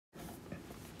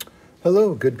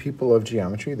Hello, good people of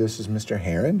geometry. This is Mr.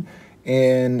 Heron,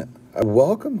 and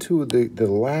welcome to the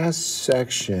last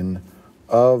section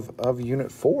of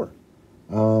Unit 4.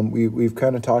 We've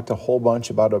kind of talked a whole bunch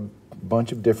about a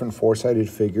bunch of different four-sided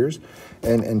figures,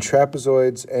 and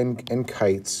trapezoids and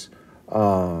kites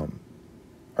are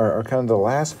kind of the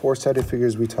last four-sided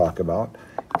figures we talk about.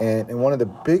 And one of the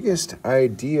biggest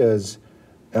ideas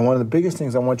and one of the biggest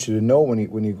things I want you to know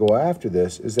when you go after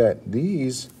this is that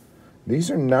these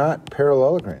are not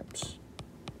parallelograms.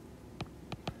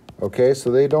 Okay, so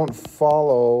they don't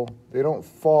fall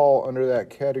under that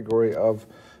category of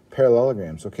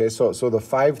parallelograms. Okay, so the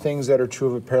 5 things that are true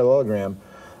of a parallelogram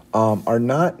are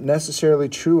not necessarily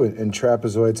true in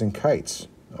trapezoids and kites.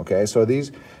 Okay, so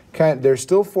they're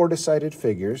still four-sided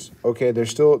figures. Okay, they're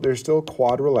still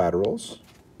quadrilaterals.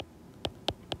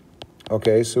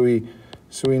 Okay, so we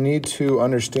need to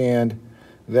understand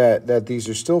that these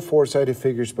are still four-sided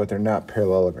figures, but they're not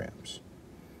parallelograms.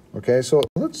 Okay, so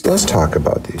let's talk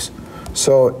about these.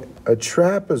 So a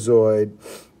trapezoid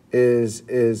is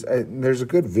there's a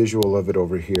good visual of it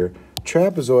over here.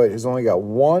 Trapezoid has only got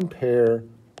one pair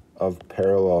of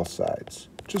parallel sides,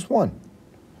 just one.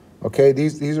 Okay,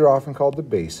 these are often called the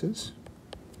bases.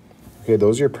 Okay,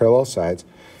 those are your parallel sides.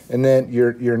 And then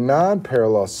your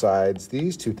non-parallel sides,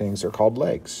 these two things are called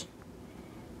legs.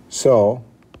 So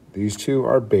these two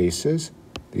are bases,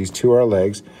 these two are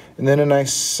legs. And then an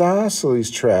isosceles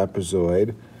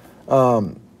trapezoid,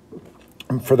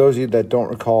 for those of you that don't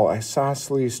recall,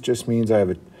 isosceles just means I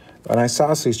have an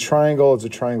isosceles triangle. It's a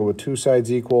triangle with two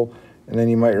sides equal. And then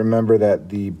you might remember that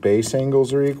the base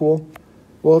angles are equal.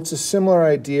 Well, it's a similar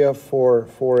idea for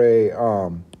a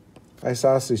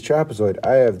isosceles trapezoid.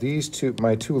 I have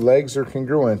my two legs are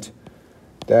congruent.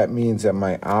 That means that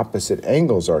my opposite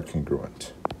angles are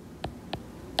congruent.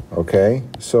 Okay,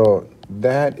 so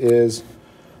that is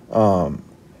kind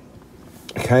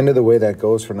of the way that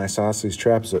goes for an isosceles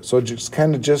trapezoid. So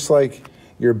just like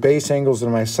your base angles in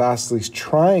an isosceles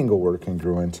triangle were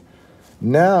congruent,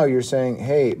 now you're saying,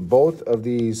 hey, both of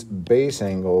these base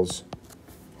angles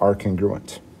are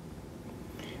congruent.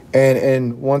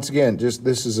 And once again,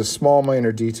 this is a small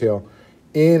minor detail.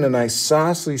 In an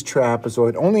isosceles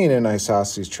trapezoid, only in an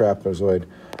isosceles trapezoid,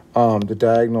 the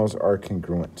diagonals are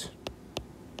congruent.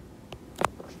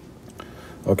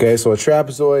 Okay, so a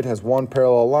trapezoid has one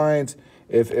parallel lines.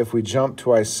 If we jump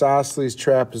to isosceles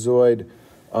trapezoid,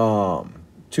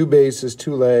 two bases,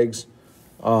 two legs,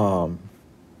 so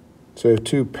we have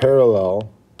two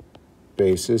parallel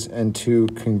bases and two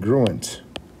congruent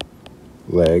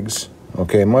legs.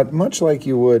 Okay, much like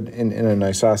you would in an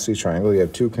isosceles triangle, you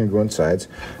have two congruent sides.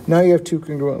 Now you have two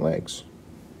congruent legs.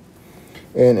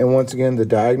 And once again, the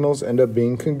diagonals end up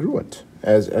being congruent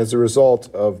as a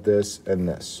result of this and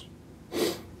this.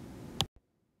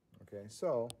 Okay,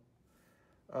 so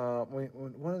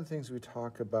one of the things we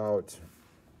talk about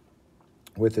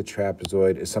with a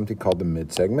trapezoid is something called the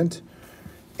midsegment.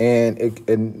 And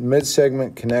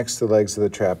midsegment connects the legs of the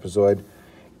trapezoid,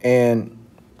 and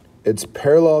it's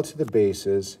parallel to the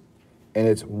bases, and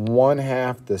it's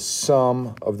 1/2 the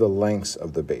sum of the lengths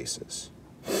of the bases.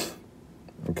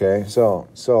 Okay, so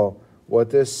what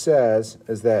this says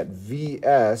is that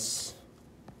VS,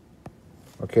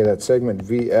 okay, that segment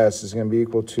VS is going to be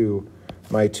equal to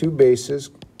my two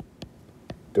bases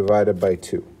divided by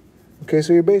 2. Okay,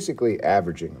 so you're basically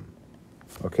averaging them.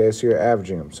 Okay, so you're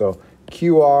averaging them. So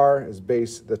QR is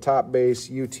the top base,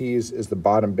 UT is the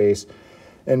bottom base,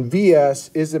 and VS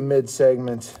is a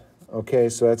mid-segment. Okay,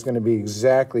 so that's going to be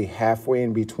exactly halfway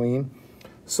in between.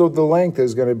 So the length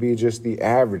is going to be just the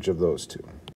average of those two.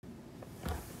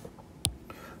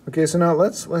 Okay, so now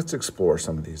let's explore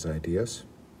some of these ideas.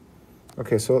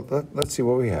 Okay, so let's see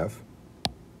what we have.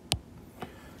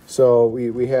 So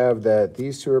we have that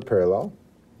these two are parallel.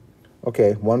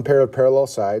 Okay, one pair of parallel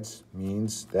sides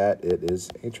means that it is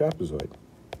a trapezoid.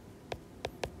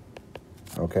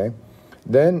 Okay,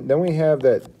 then we have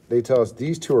that they tell us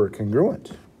these two are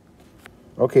congruent.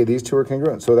 Okay, these two are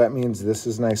congruent, so that means this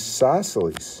is an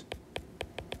isosceles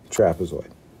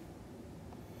trapezoid.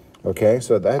 Okay,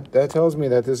 so that tells me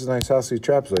that this is an isosceles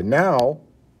trapezoid. Now,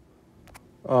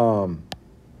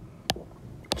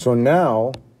 so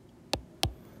now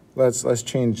let's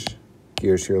change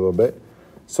gears here a little bit.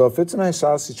 So if it's an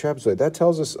isosceles trapezoid, that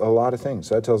tells us a lot of things.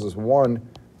 That tells us, one,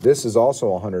 this is also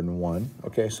 101.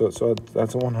 Okay, so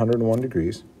that's a 101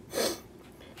 degrees.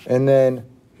 And then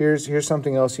here's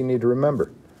something else you need to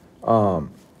remember.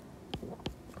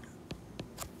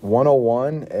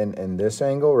 101 and this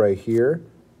angle right here,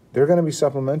 they're going to be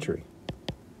supplementary.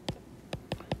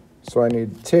 So I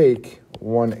need to take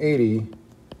 180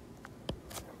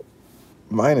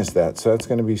 minus that, so that's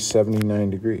going to be 79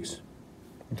 degrees.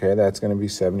 Okay, that's going to be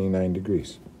 79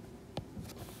 degrees.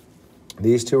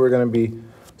 These two are going to be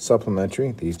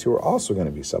supplementary. These two are also going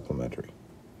to be supplementary.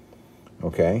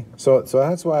 Okay, so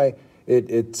that's why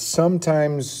it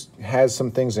sometimes has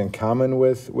some things in common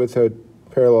with a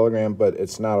parallelogram, but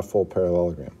it's not a full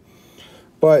parallelogram.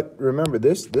 But remember,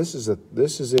 this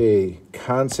is a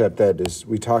concept that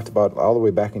we talked about all the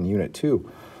way back in Unit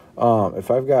 2.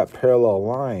 If I've got parallel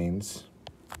lines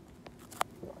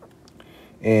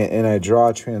and I draw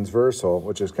a transversal,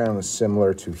 which is kind of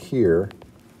similar to here,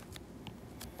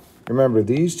 remember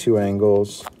these two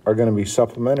angles are going to be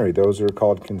supplementary. Those are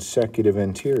called consecutive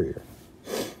interior.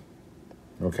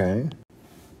 Okay?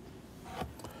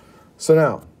 So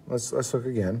now, let's look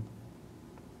again.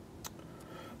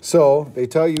 So they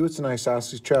tell you it's an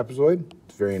isosceles trapezoid.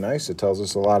 It's very nice. It tells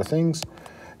us a lot of things.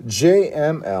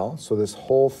 JML, so this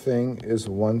whole thing is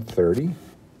 130.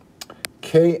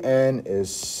 KN is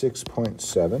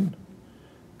 6.7.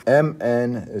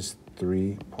 MN is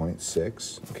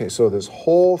 3.6. Okay, so this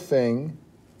whole thing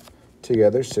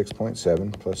together,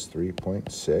 6.7 plus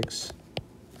 3.6.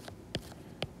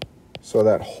 So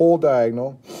that whole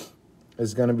diagonal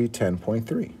is going to be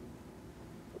 10.3.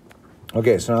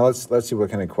 Okay, so now let's see what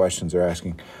kind of questions they're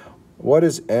asking. What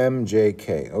is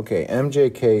MJK? Okay,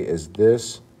 MJK is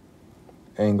this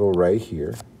angle right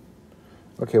here.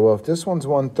 Okay, well, if this one's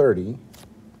 130,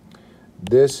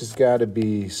 this has got to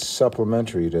be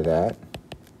supplementary to that.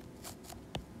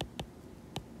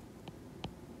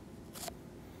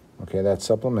 Okay, that's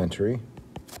supplementary.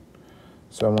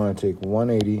 So I want to take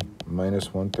 180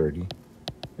 minus 130,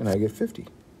 and I get 50.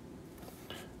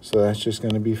 So that's just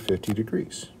going to be 50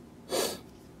 degrees.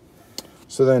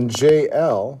 So then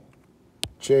JL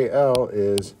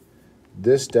is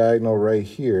this diagonal right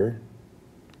here.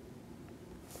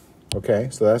 Okay,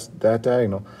 so that's that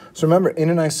diagonal. So remember, in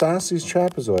an isosceles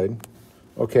trapezoid,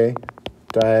 okay,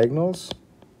 diagonals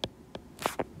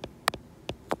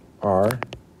are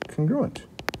congruent.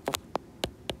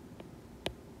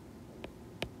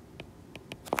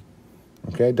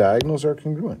 Okay, diagonals are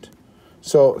congruent.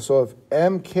 So if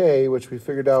MK, which we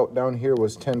figured out down here,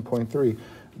 was 10.3,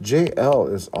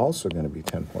 JL is also going to be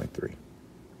 10.3.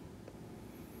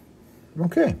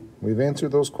 Okay, we've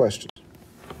answered those questions.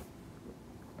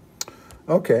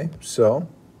 Okay, so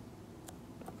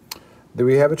do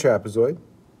we have a trapezoid?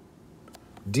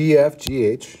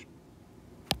 DFGH.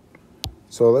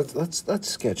 So let's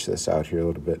sketch this out here a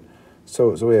little bit.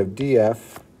 So we have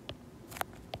DF,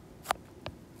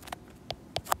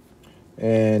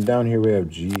 and down here we have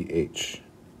GH.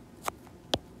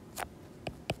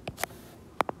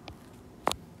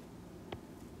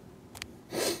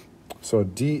 So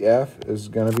DF is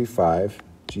going to be 5,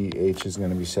 GH is going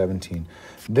to be 17.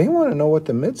 They want to know what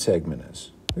the mid-segment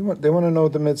is. They want to know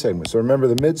what the mid-segment. So remember,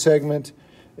 the mid-segment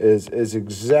is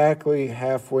exactly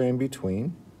halfway in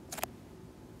between.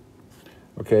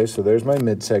 Okay, so there's my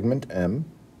mid-segment, M.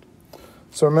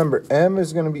 So remember, M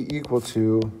is going to be equal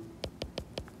to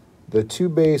the two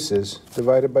bases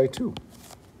divided by 2.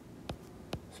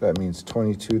 So that means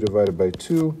 22 divided by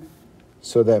 2.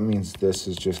 So that means this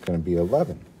is just going to be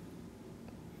 11.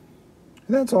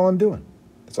 And that's all I'm doing.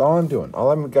 That's all I'm doing.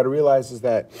 All I've got to realize is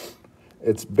that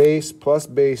it's base plus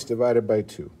base divided by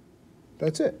 2.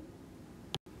 That's it.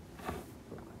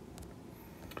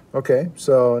 Okay,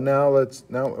 so now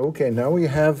now we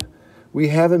have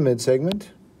a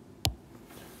mid-segment.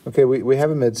 Okay, we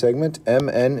have a mid-segment.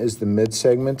 MN is the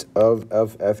mid-segment of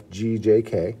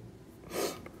FGJK.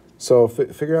 So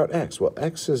figure out X. Well,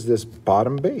 X is this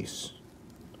bottom base.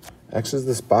 X is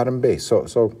this bottom base.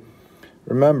 So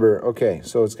remember, okay,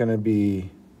 so it's going to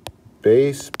be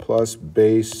base plus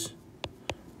base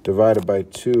divided by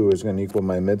 2 is going to equal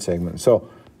my mid-segment. So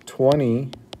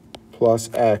 20 plus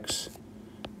X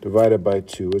divided by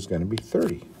 2 is going to be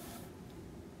 30.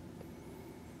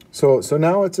 So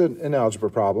now it's an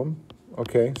algebra problem.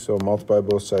 Okay, so multiply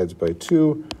both sides by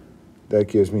 2. That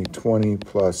gives me 20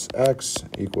 plus X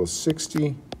equals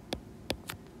 60.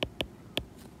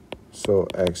 So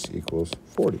X equals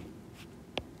 40.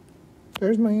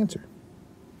 There's my answer.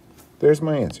 There's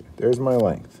my answer. There's my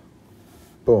length.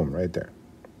 Boom, right there.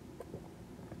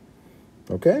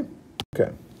 Okay?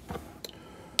 Okay.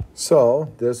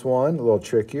 So this one, a little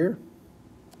trickier.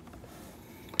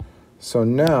 So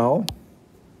now,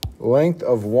 length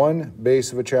of one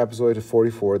base of a trapezoid is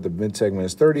 44. The mid-segment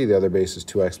is 30. The other base is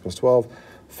 2x plus 12.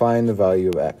 Find the value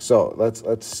of x. So let's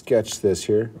sketch this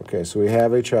here. Okay, so we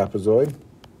have a trapezoid.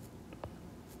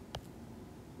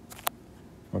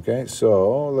 Okay,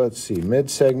 so let's see.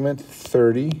 Mid-segment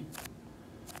 30.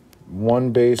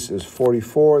 one base is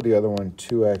 44, the other one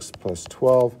 2x plus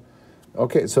 12.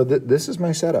 Okay, so this is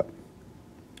my setup.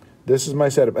 This is my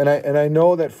setup. And I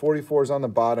know that 44 is on the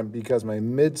bottom because my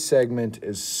mid segment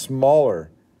is smaller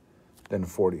than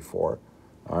 44.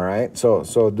 All right,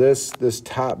 so this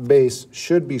top base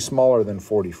should be smaller than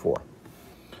 44.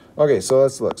 Okay, so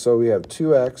let's look. So we have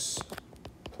 2x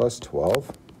plus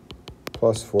 12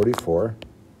 plus 44.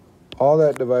 All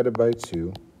that divided by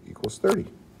 2 equals 30.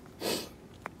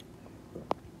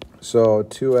 So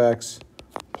 2x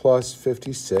plus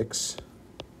 56.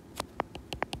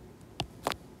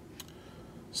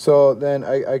 So then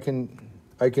I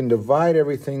can divide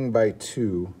everything by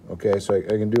 2. Okay, so I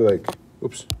can do like,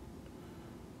 oops,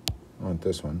 I want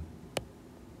this one.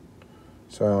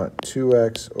 So I want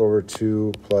 2x over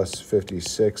 2 plus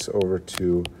 56 over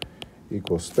 2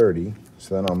 equals 30.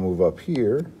 So then I'll move up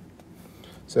here.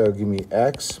 So it'll give me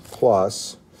x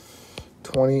plus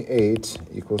 28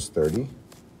 equals 30.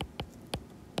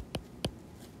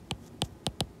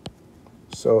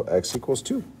 So x equals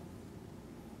 2.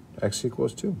 X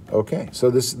equals 2. Okay, so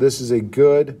this is a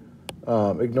good,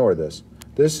 ignore this.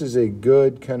 This is a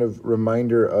good kind of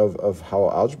reminder of how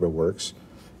algebra works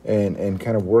and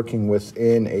kind of working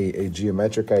within a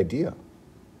geometric idea.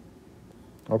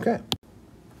 Okay.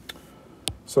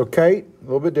 So kite, a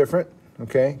little bit different.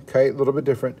 Okay, kite, a little bit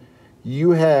different.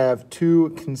 You have two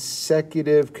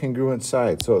consecutive congruent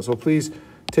sides. So please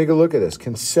take a look at this.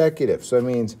 Consecutive. So that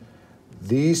means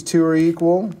these two are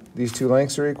equal, these two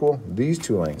lengths are equal, these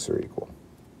two lengths are equal.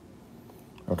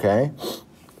 Okay?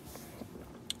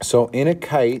 So in a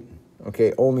kite,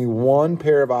 okay, only one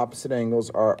pair of opposite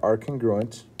angles are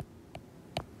congruent.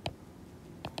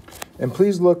 And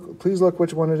please look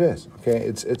which one it is. Okay,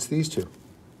 it's these two.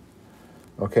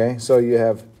 Okay, so you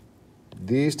have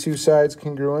these two sides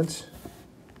congruent,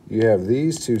 you have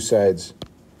these two sides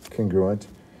congruent,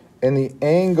 and the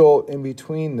angle in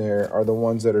between there are the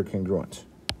ones that are congruent.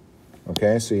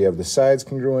 Okay, so you have the sides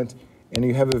congruent, and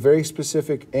you have a very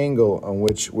specific angle on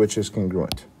which is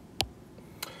congruent.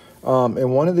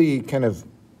 And one of the kind of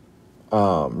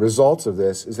results of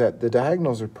this is that the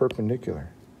diagonals are perpendicular.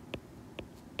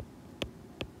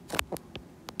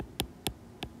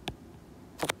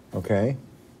 Okay,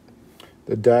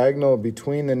 the diagonal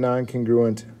between the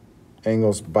non-congruent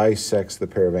angles bisects the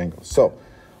pair of angles. So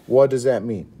what does that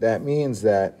mean? That means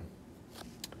that,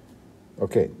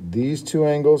 okay, these two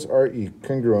angles are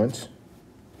congruent,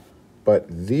 but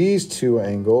these two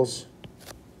angles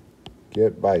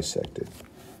get bisected.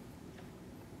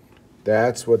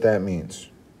 That's what that means.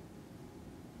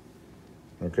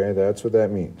 Okay, that's what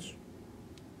that means.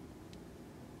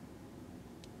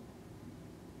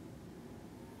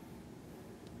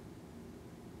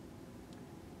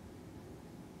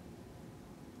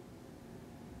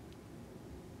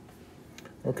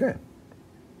 Okay,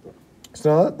 so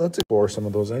now let's explore some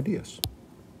of those ideas.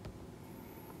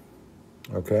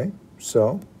 Okay,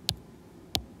 so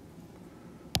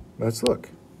let's look.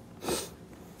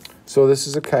 So this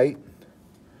is a kite.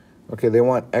 Okay, they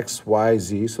want x, y,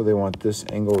 z, so they want this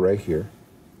angle right here.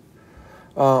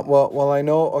 Well, I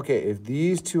know. Okay, if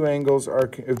these two angles are,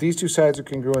 if these two sides are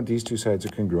congruent, these two sides are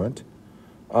congruent.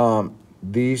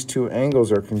 These two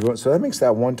angles are congruent, so that makes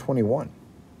that 121.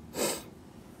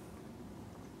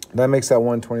 That makes that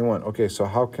 121. Okay, so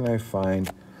how can I find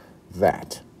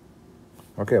that?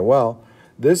 Okay, well,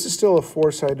 this is still a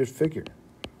four-sided figure,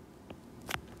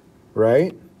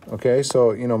 right? Okay,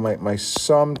 so, you know, my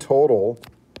sum total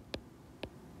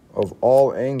of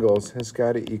all angles has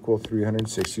got to equal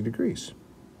 360 degrees.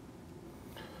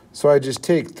 So I just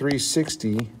take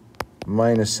 360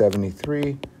 minus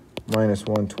 73 minus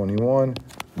 121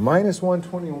 minus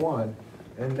 121,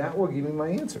 and that will give me my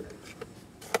answer.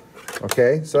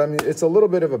 Okay, so I mean, it's a little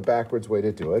bit of a backwards way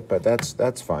to do it, but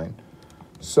that's fine.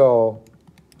 So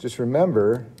just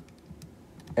remember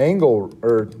angle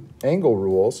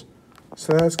rules.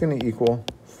 So that's going to equal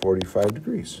 45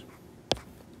 degrees.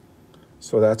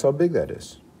 So that's how big that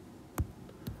is.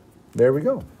 There we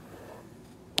go.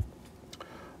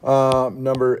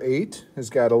 Number 8 has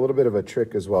got a little bit of a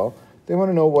trick as well. They want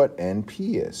to know what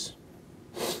NP is.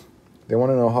 They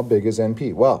want to know how big is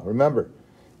NP. Well, remember,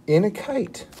 in a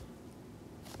kite,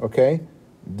 okay,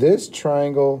 this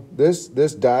triangle, this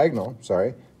diagonal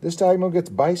gets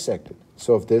bisected.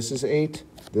 So if this is 8,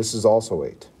 this is also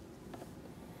 8.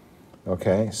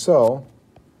 Okay, so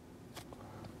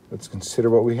let's consider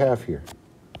what we have here.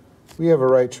 We have a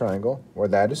right triangle where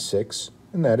that is 6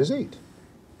 and that is 8.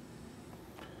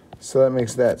 So that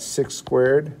makes that 6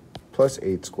 squared plus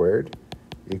 8 squared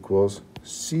equals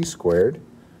c squared.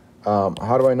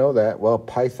 How do I know that? Well,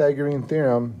 Pythagorean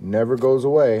theorem never goes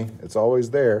away. It's always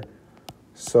there.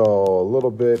 So a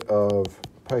little bit of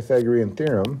Pythagorean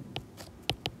theorem,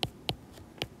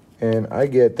 and I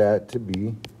get that to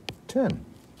be 10.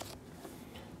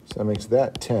 So that makes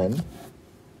that 10,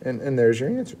 and there's your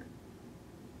answer.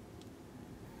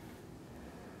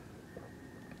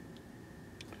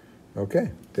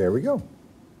 Okay, there we go.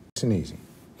 Nice and easy.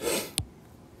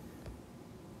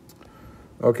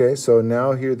 Okay, so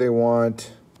now here they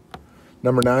want,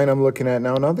 number 9 I'm looking at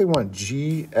now. Now they want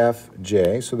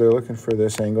GFJ, so they're looking for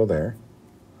this angle there.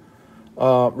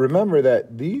 Remember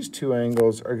that these two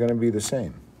angles are going to be the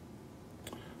same.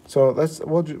 So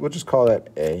we'll just call that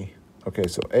A. Okay,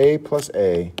 so A plus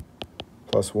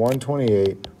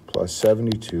 128 plus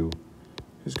 72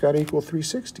 has got to equal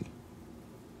 360.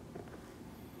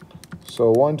 So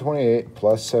 128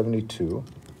 plus 72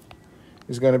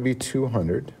 is going to be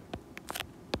 200.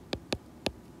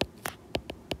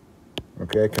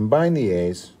 Okay, I combine the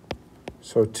A's.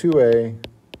 So 2A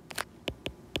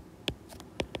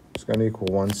is going to equal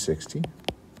 160.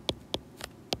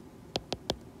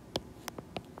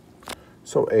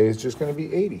 So A is just going to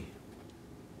be 80.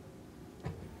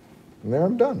 And there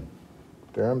I'm done.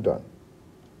 There I'm done.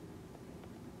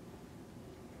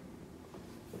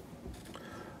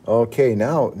 Okay,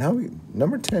 now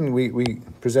number 10 we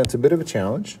presents a bit of a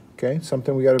challenge. Okay,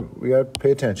 something we gotta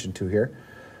pay attention to here.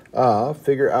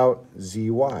 Figure out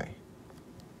ZY.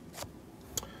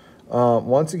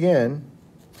 Once again,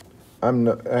 I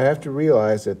have to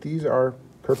realize that these are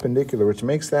perpendicular, which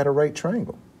makes that a right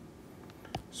triangle.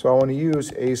 So I want to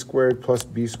use a squared plus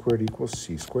b squared equals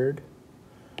c squared.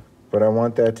 But I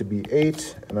want that to be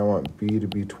 8, and I want b to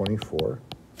be 24.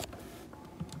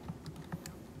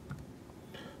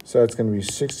 So that's going to be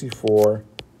 64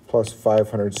 plus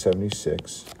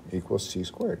 576 equals c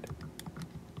squared.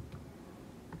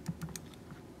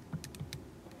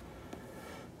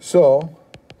 So,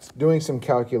 doing some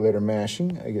calculator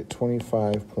mashing, I get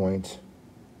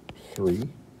 25.3.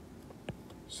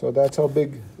 So that's how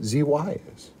big ZY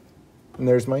is. And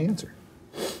there's my answer.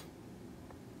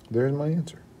 There's my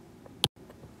answer.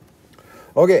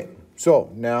 Okay, so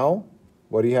now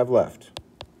what do you have left?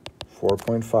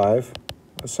 4.5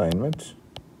 assignment.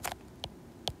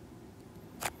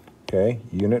 Okay,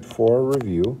 unit 4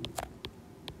 review.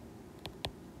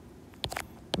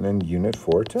 And then unit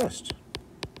 4 test,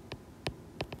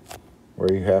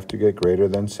 where you have to get greater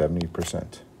than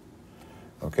 70%.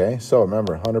 Okay, so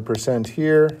remember 100%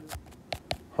 here,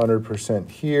 100%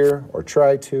 here, or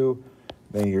try to.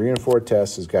 Then your unit 4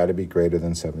 test has got to be greater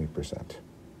than 70%.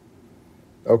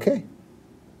 Okay.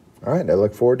 All right, I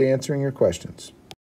look forward to answering your questions.